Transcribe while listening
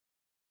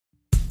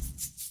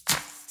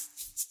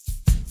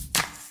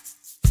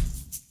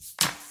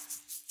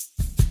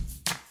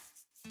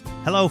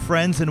Hello,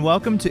 friends, and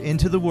welcome to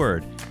Into the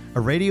Word, a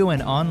radio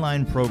and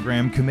online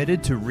program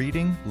committed to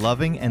reading,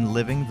 loving, and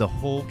living the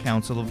whole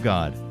counsel of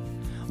God.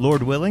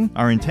 Lord willing,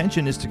 our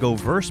intention is to go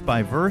verse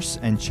by verse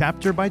and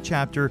chapter by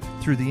chapter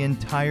through the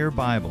entire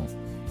Bible.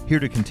 Here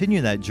to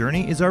continue that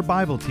journey is our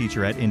Bible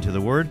teacher at Into the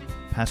Word,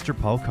 Pastor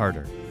Paul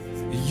Carter.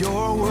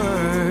 Your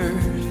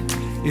word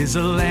is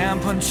a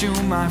lamp unto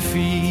my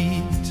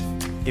feet.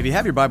 If you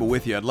have your Bible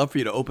with you, I'd love for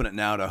you to open it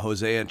now to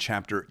Hosea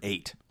chapter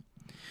 8.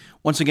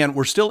 Once again,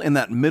 we're still in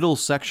that middle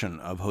section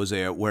of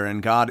Hosea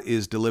wherein God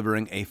is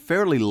delivering a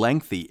fairly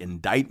lengthy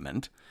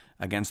indictment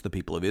against the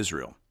people of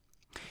Israel.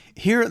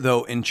 Here,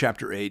 though, in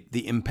chapter 8,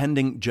 the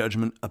impending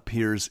judgment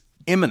appears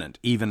imminent,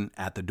 even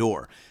at the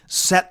door.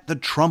 Set the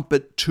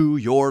trumpet to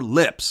your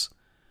lips.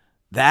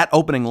 That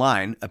opening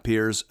line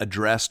appears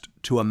addressed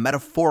to a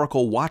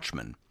metaphorical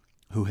watchman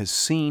who has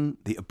seen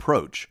the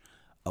approach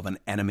of an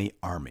enemy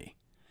army.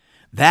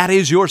 That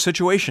is your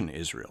situation,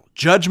 Israel.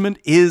 Judgment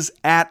is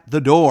at the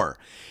door.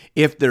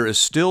 If there is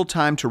still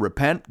time to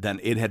repent, then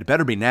it had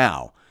better be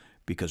now,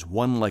 because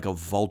one like a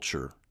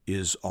vulture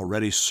is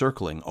already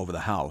circling over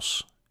the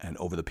house and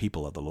over the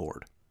people of the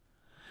Lord.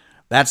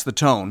 That's the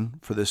tone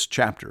for this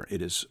chapter.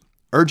 It is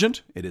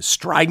urgent, it is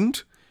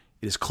strident,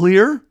 it is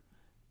clear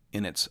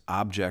in its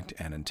object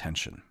and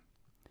intention.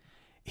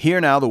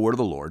 Hear now the word of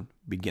the Lord,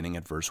 beginning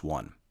at verse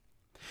 1.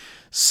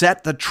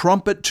 Set the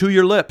trumpet to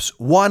your lips.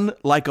 One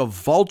like a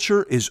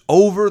vulture is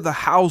over the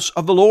house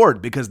of the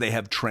Lord, because they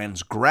have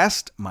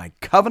transgressed my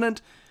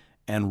covenant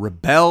and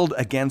rebelled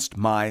against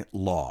my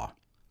law.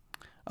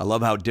 I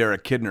love how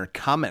Derek Kidner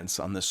comments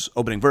on this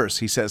opening verse.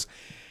 He says,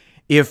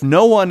 if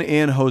no one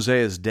in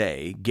Hosea's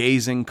day,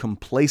 gazing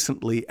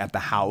complacently at the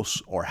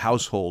house or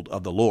household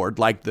of the Lord,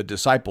 like the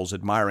disciples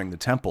admiring the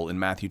temple in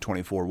Matthew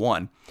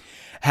 24:1,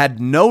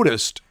 had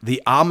noticed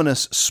the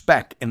ominous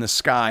speck in the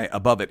sky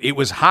above it, it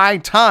was high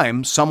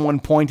time someone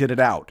pointed it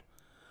out.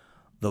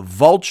 The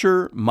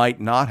vulture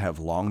might not have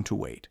long to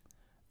wait.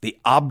 The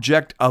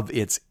object of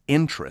its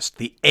interest,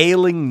 the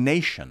ailing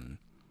nation,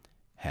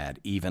 had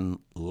even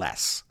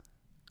less.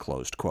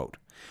 Closed quote.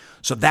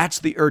 So that's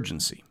the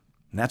urgency.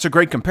 And that's a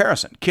great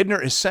comparison.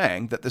 Kidner is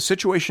saying that the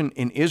situation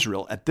in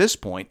Israel at this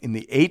point in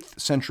the 8th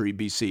century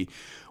BC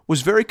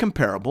was very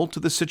comparable to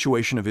the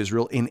situation of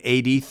Israel in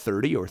AD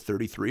 30 or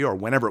 33 or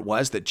whenever it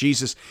was that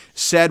Jesus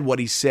said what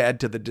he said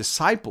to the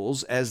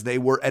disciples as they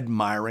were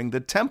admiring the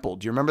temple.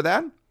 Do you remember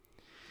that?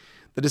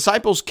 The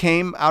disciples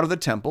came out of the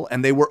temple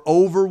and they were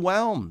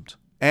overwhelmed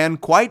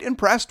and quite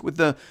impressed with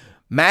the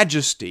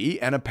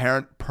majesty and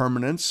apparent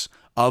permanence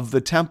of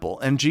the temple.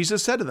 And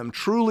Jesus said to them,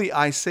 truly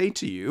I say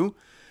to you,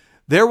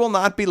 there will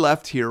not be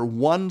left here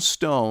one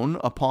stone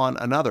upon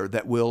another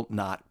that will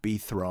not be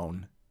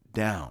thrown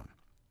down.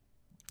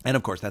 And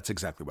of course, that's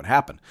exactly what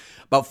happened.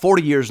 About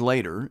 40 years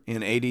later,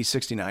 in AD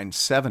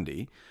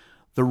 69-70,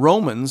 the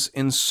Romans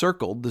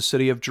encircled the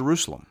city of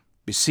Jerusalem,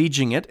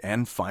 besieging it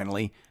and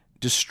finally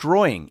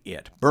destroying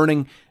it,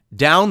 burning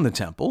down the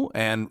temple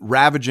and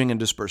ravaging and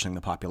dispersing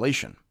the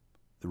population.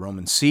 The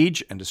Roman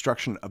siege and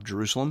destruction of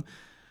Jerusalem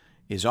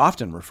is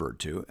often referred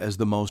to as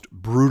the most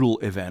brutal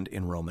event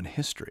in Roman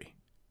history.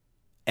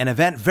 An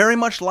event very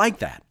much like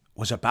that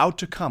was about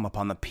to come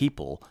upon the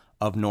people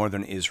of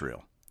northern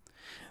Israel.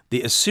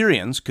 The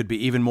Assyrians could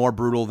be even more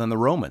brutal than the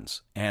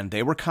Romans, and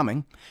they were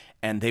coming,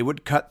 and they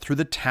would cut through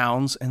the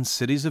towns and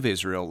cities of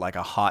Israel like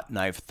a hot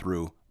knife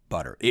through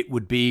butter. It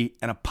would be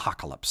an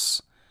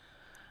apocalypse.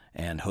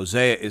 And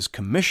Hosea is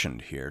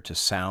commissioned here to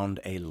sound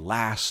a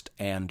last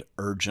and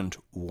urgent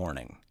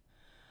warning.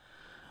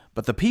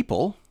 But the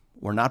people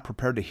were not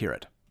prepared to hear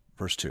it.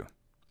 Verse 2.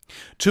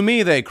 To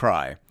me they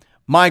cry,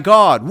 my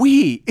God,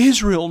 we,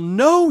 Israel,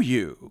 know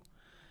you.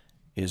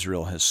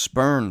 Israel has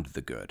spurned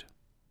the good.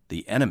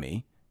 The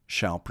enemy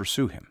shall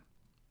pursue him.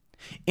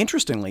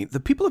 Interestingly, the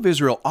people of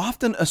Israel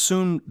often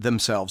assumed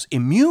themselves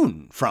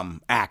immune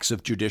from acts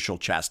of judicial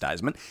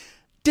chastisement,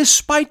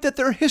 despite that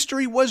their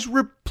history was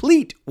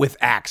replete with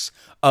acts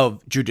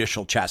of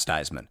judicial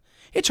chastisement.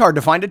 It's hard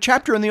to find a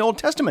chapter in the Old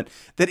Testament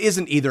that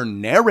isn't either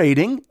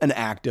narrating an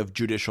act of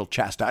judicial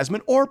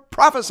chastisement or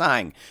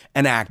prophesying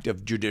an act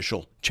of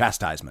judicial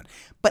chastisement.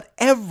 But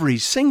every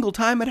single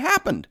time it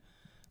happened,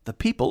 the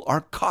people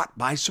are caught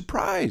by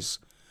surprise.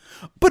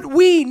 But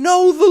we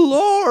know the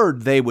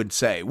Lord, they would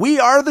say. We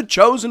are the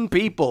chosen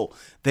people,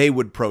 they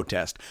would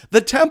protest.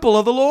 The temple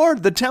of the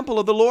Lord, the temple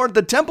of the Lord,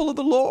 the temple of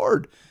the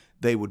Lord,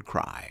 they would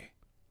cry.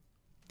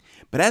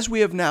 But as we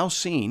have now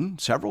seen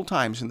several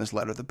times in this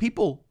letter, the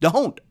people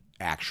don't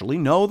actually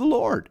know the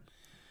Lord.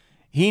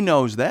 He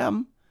knows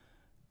them,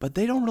 but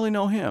they don't really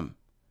know him.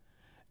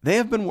 They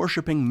have been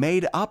worshiping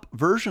made-up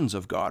versions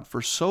of God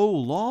for so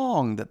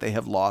long that they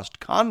have lost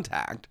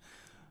contact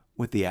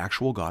with the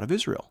actual God of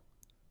Israel.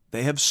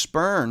 They have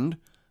spurned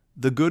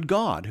the good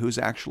God who's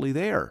actually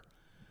there.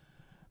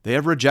 They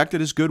have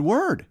rejected his good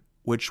word,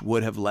 which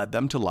would have led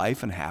them to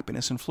life and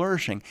happiness and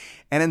flourishing.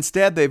 And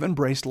instead, they've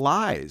embraced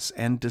lies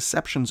and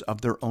deceptions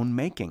of their own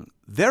making.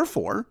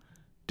 Therefore,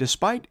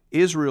 despite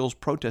Israel's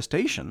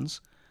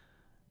protestations,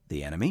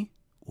 the enemy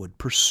would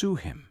pursue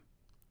him.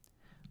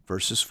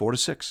 verses 4 to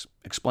 6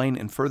 explain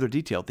in further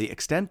detail the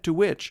extent to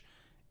which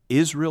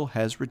Israel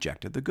has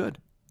rejected the good.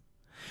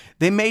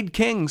 They made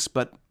kings,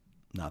 but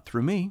not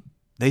through me.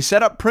 They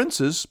set up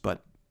princes,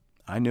 but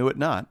I knew it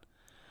not.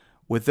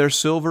 With their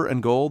silver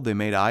and gold they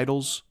made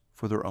idols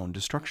for their own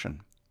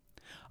destruction.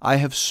 I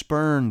have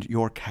spurned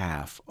your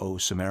calf, O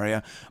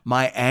Samaria.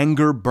 My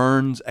anger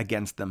burns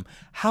against them.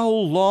 How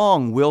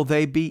long will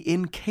they be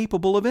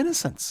incapable of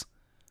innocence?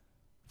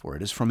 For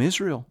it is from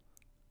Israel.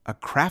 A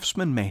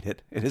craftsman made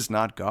it. It is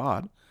not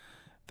God.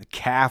 The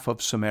calf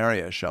of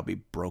Samaria shall be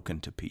broken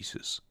to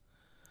pieces.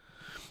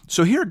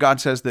 So here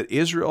God says that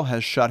Israel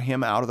has shut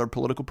him out of their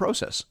political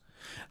process.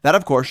 That,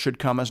 of course, should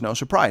come as no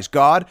surprise.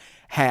 God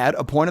had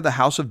appointed the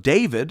house of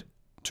David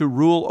to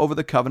rule over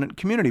the covenant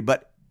community,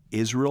 but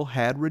Israel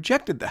had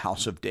rejected the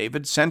house of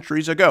David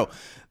centuries ago.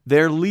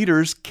 Their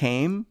leaders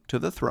came to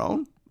the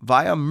throne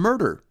via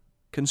murder,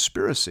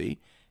 conspiracy,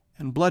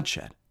 and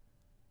bloodshed.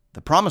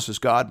 The promises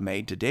God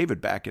made to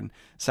David back in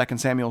 2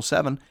 Samuel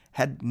 7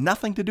 had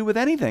nothing to do with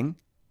anything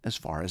as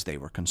far as they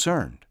were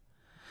concerned.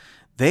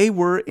 They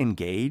were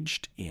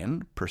engaged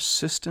in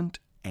persistent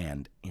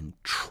and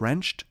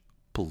entrenched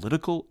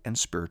political and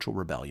spiritual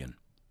rebellion.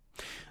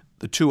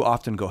 The two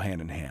often go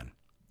hand in hand.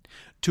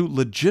 To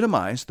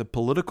legitimize the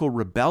political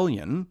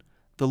rebellion,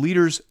 the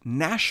leaders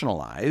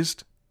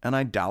nationalized an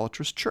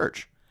idolatrous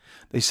church.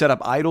 They set up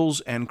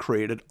idols and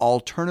created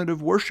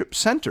alternative worship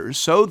centers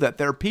so that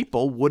their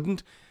people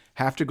wouldn't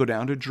have to go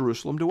down to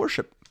Jerusalem to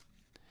worship.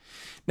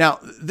 Now,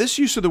 this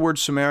use of the word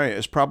Samaria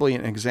is probably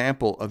an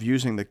example of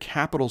using the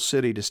capital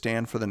city to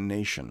stand for the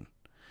nation,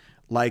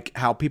 like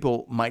how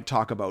people might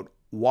talk about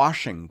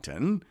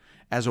Washington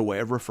as a way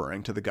of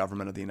referring to the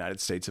government of the United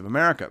States of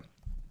America.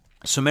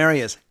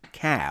 Samaria's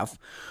calf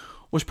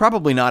was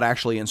probably not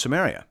actually in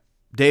Samaria.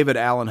 David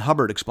Allen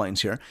Hubbard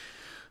explains here,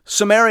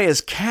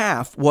 Samaria's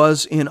calf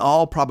was in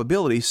all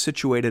probability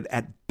situated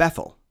at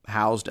Bethel,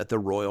 housed at the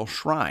royal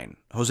shrine.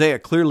 Hosea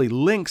clearly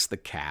links the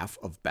calf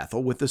of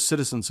Bethel with the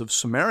citizens of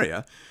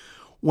Samaria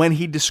when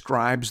he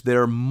describes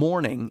their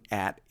mourning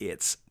at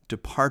its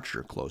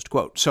departure, closed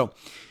quote. So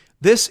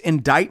this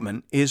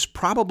indictment is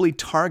probably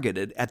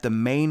targeted at the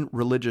main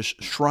religious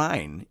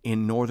shrine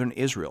in northern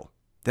Israel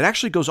that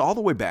actually goes all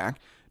the way back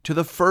to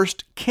the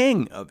first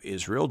king of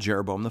Israel,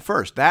 Jeroboam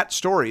I. That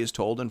story is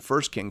told in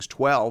 1 Kings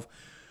 12,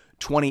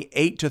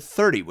 28 to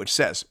 30, which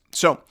says,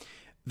 So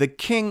the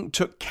king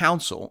took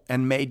counsel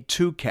and made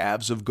 2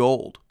 calves of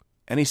gold.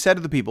 And he said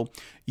to the people,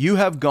 You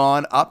have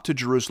gone up to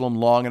Jerusalem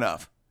long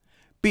enough.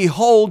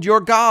 Behold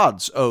your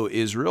gods, O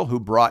Israel,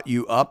 who brought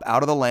you up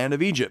out of the land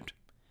of Egypt.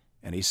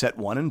 And he set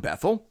one in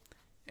Bethel,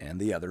 and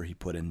the other he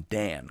put in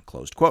Dan,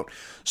 closed quote.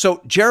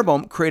 So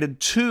Jeroboam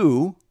created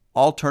 2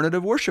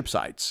 alternative worship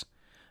sites.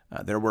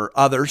 There were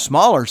other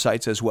smaller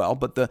sites as well,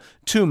 but the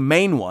 2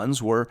 main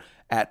ones were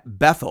at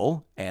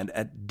Bethel and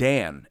at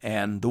Dan.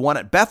 And the one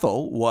at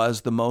Bethel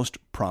was the most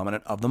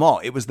prominent of them all.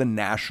 It was the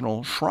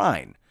national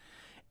shrine.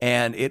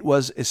 And it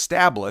was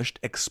established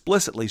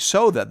explicitly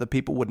so that the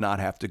people would not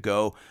have to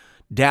go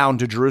down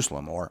to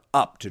Jerusalem or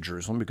up to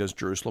Jerusalem, because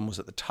Jerusalem was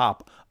at the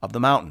top of the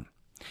mountain.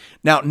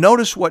 Now,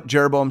 notice what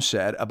Jeroboam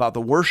said about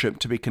the worship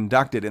to be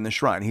conducted in the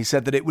shrine. He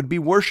said that it would be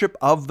worship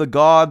of the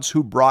gods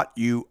who brought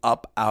you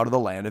up out of the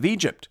land of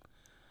Egypt.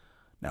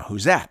 Now,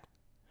 who's that?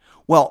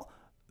 Well,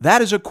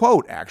 that is a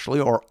quote, actually,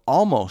 or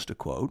almost a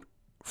quote,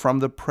 from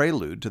the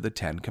prelude to the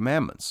 10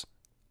 Commandments.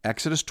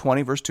 Exodus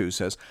 20, verse 2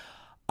 says,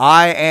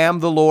 I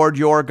am the Lord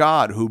your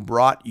God who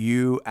brought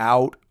you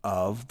out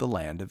of the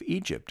land of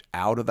Egypt,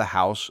 out of the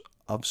house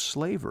of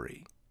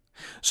slavery.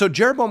 So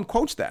Jeroboam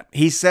quotes that.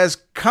 He says,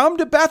 Come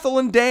to Bethel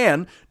and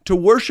Dan to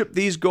worship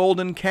these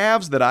golden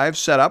calves that I have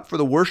set up for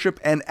the worship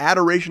and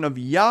adoration of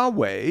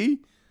Yahweh,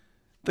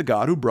 the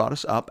God who brought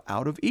us up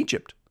out of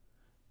Egypt.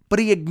 But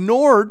he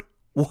ignored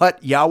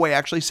what Yahweh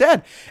actually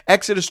said.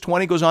 Exodus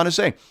 20 goes on to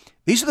say,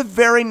 these are the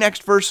very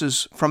next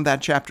verses from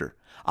that chapter.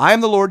 I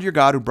am the Lord your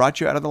God who brought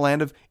you out of the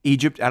land of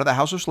Egypt, out of the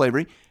house of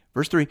slavery.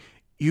 Verse 3,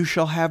 You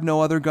shall have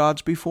no other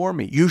gods before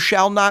me. You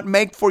shall not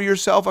make for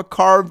yourself a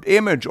carved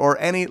image or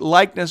any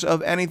likeness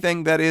of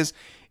anything that is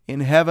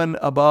in heaven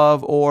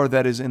above or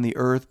that is in the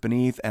earth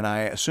beneath. And I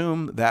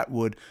assume that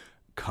would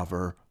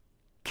cover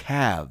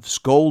calves,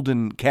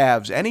 golden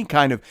calves, any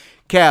kind of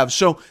calves.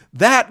 So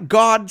that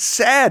God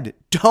said,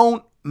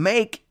 don't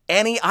make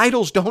any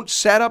idols. Don't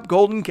set up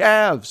golden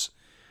calves.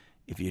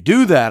 If you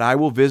do that, I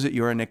will visit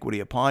your iniquity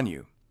upon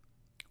you.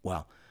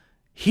 Well,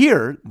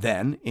 here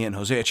then in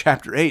Hosea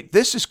chapter 8,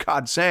 this is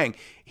God saying,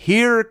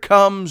 here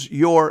comes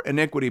your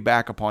iniquity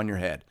back upon your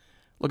head.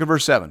 Look at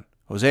verse 7.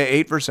 Hosea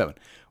 8, verse 7.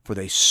 For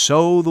they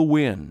sow the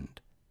wind,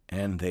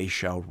 and they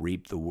shall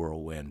reap the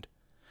whirlwind.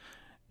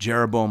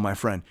 Jeroboam, my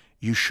friend,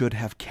 you should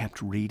have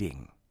kept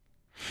reading.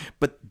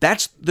 But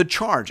that's the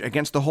charge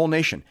against the whole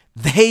nation.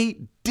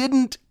 They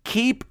didn't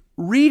keep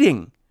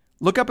reading.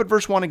 Look up at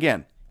verse 1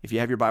 again, if you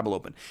have your Bible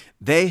open.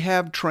 They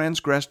have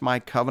transgressed my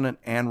covenant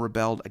and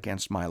rebelled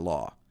against my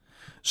law.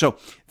 So,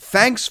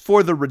 thanks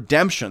for the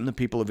redemption, the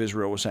people of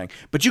Israel were saying,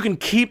 but you can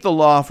keep the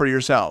law for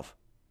yourself.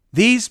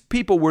 These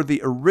people were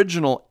the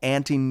original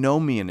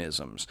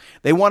antinomianisms.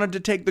 They wanted to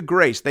take the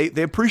grace. They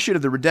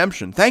appreciated the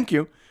redemption. Thank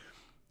you.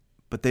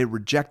 But they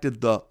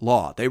rejected the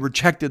law. They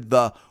rejected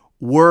the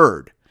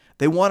word.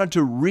 They wanted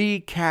to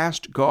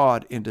recast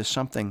God into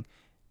something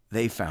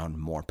they found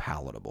more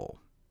palatable.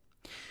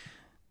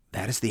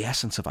 That is the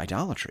essence of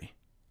idolatry.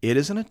 It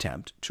is an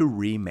attempt to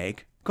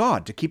remake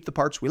God, to keep the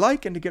parts we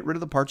like and to get rid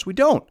of the parts we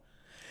don't.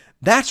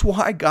 That's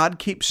why God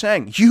keeps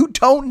saying, you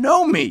don't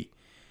know me.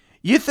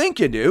 You think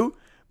you do,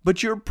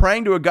 but you're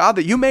praying to a God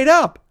that you made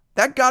up.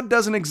 That God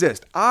doesn't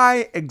exist.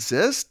 I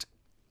exist,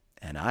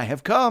 and I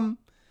have come,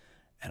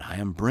 and I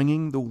am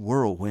bringing the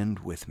whirlwind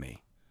with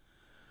me.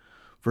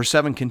 Verse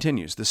 7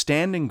 continues, the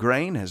standing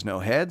grain has no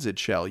heads, it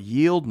shall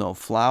yield no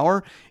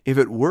flour. If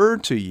it were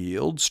to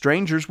yield,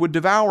 strangers would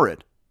devour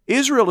it.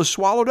 Israel is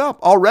swallowed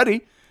up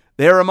already.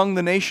 They are among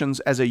the nations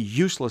as a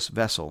useless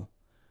vessel.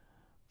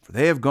 For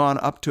they have gone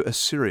up to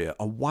Assyria,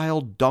 a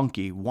wild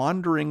donkey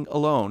wandering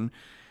alone.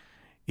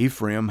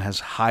 Ephraim has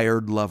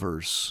hired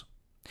lovers.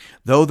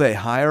 Though they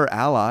hire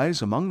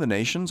allies among the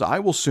nations, I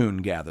will soon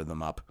gather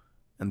them up,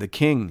 and the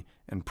king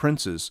and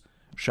princes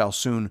shall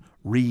soon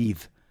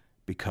wreathe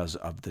because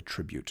of the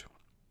tribute.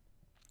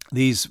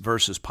 These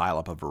verses pile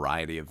up a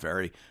variety of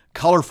very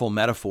colorful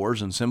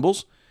metaphors and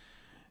symbols.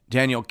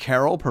 Daniel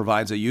Carroll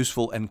provides a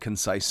useful and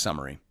concise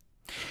summary.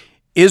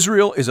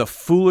 Israel is a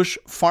foolish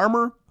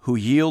farmer who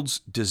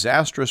yields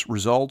disastrous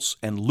results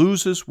and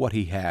loses what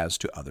he has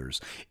to others.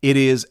 It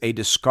is a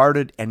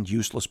discarded and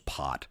useless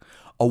pot,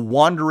 a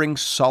wandering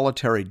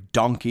solitary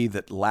donkey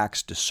that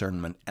lacks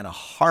discernment, and a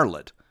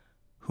harlot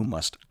who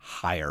must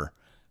hire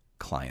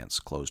clients,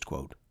 closed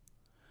quote.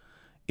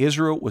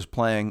 Israel was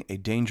playing a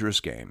dangerous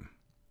game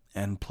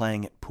and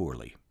playing it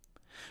poorly.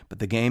 But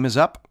the game is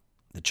up,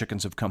 the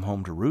chickens have come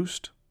home to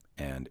roost,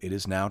 and it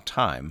is now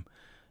time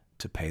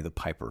to pay the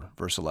piper.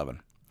 Verse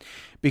 11.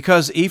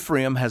 Because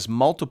Ephraim has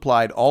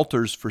multiplied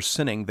altars for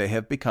sinning, they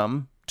have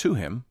become, to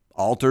him,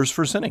 altars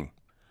for sinning.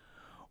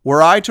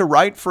 Were I to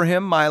write for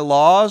him my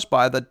laws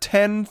by the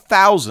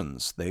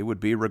 10,000s, they would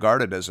be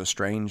regarded as a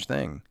strange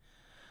thing.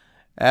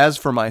 As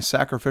for my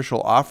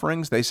sacrificial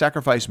offerings, they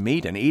sacrifice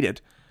meat and eat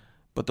it,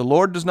 but the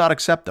Lord does not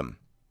accept them.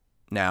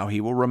 Now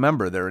he will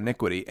remember their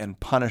iniquity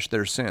and punish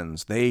their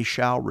sins. They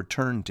shall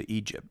return to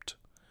Egypt.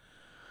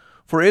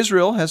 For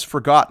Israel has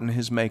forgotten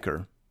his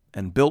Maker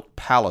and built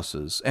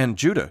palaces, and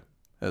Judah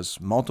has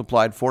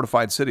multiplied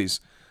fortified cities.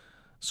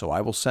 So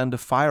I will send a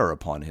fire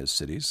upon his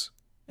cities,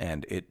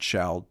 and it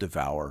shall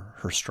devour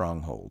her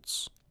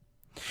strongholds.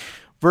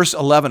 Verse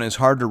 11 is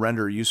hard to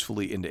render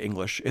usefully into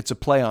English. It's a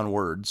play on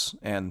words,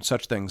 and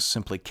such things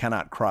simply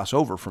cannot cross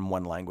over from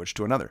one language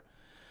to another.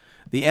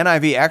 The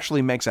NIV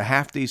actually makes a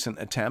half-decent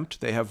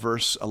attempt. They have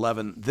verse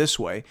 11 this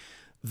way,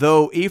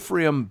 though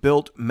Ephraim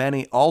built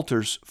many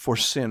altars for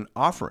sin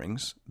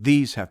offerings,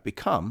 these have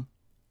become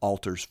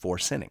altars for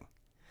sinning.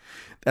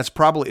 That's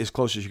probably as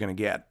close as you're going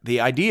to get. The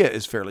idea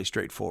is fairly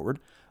straightforward.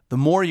 The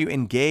more you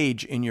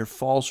engage in your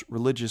false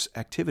religious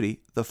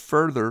activity, the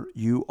further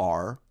you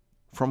are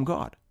from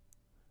God.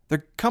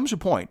 There comes a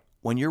point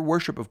when your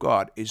worship of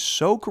God is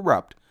so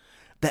corrupt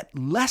that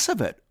less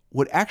of it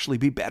would actually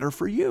be better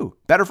for you,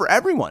 better for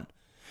everyone.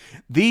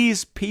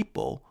 These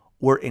people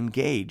were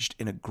engaged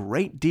in a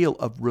great deal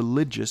of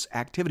religious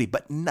activity,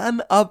 but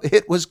none of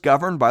it was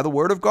governed by the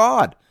Word of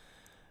God.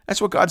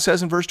 That's what God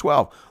says in verse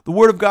 12. The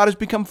Word of God has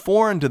become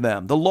foreign to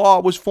them. The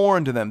law was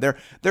foreign to them.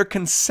 Their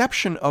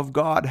conception of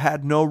God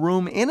had no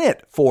room in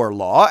it for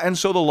law, and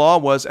so the law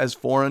was as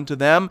foreign to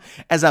them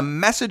as a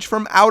message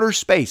from outer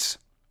space.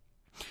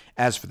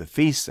 As for the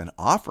feasts and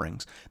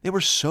offerings, they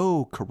were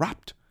so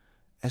corrupt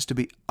as to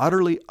be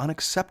utterly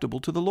unacceptable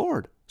to the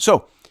Lord.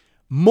 So,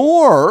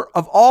 more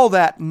of all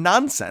that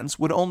nonsense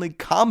would only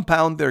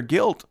compound their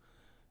guilt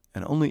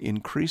and only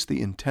increase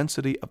the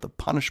intensity of the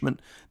punishment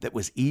that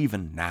was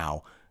even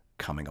now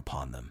coming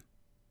upon them.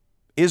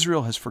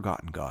 Israel has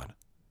forgotten God,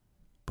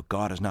 but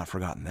God has not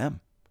forgotten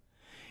them.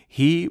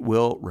 He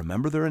will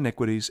remember their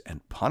iniquities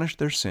and punish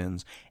their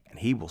sins, and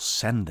he will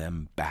send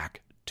them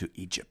back to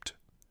Egypt.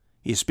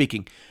 He is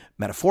speaking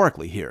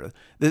metaphorically here.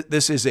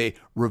 This is a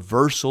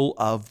reversal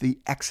of the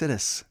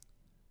Exodus.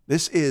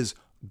 This is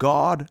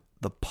God,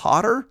 the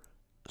potter,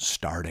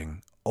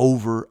 starting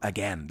over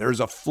again. There's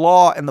a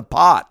flaw in the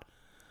pot.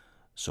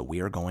 So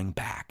we are going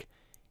back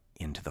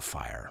into the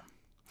fire.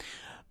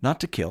 Not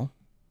to kill,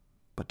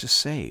 but to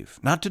save.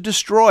 Not to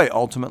destroy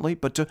ultimately,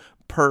 but to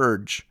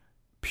purge,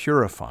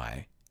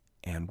 purify,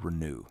 and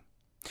renew.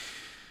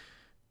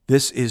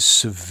 This is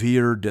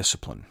severe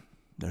discipline.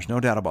 There's no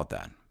doubt about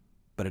that.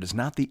 But it is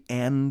not the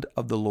end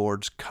of the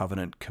Lord's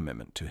covenant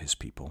commitment to his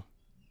people.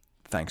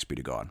 Thanks be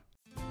to God.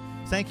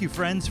 Thank you,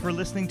 friends, for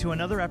listening to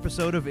another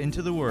episode of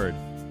Into the Word.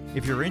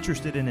 If you're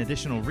interested in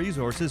additional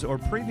resources or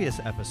previous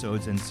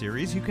episodes and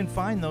series, you can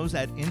find those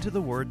at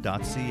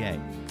intotheword.ca.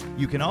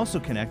 You can also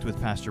connect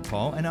with Pastor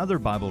Paul and other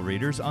Bible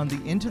readers on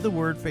the Into the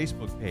Word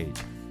Facebook page.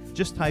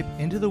 Just type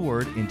Into the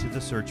Word into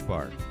the search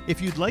bar. If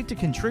you'd like to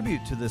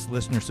contribute to this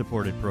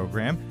listener-supported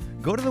program,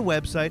 go to the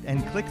website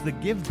and click the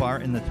Give bar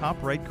in the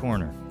top right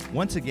corner.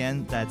 Once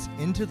again, that's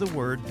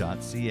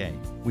intotheword.ca.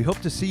 We hope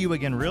to see you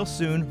again real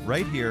soon,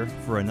 right here,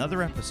 for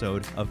another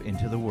episode of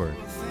Into the Word.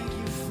 Thank you.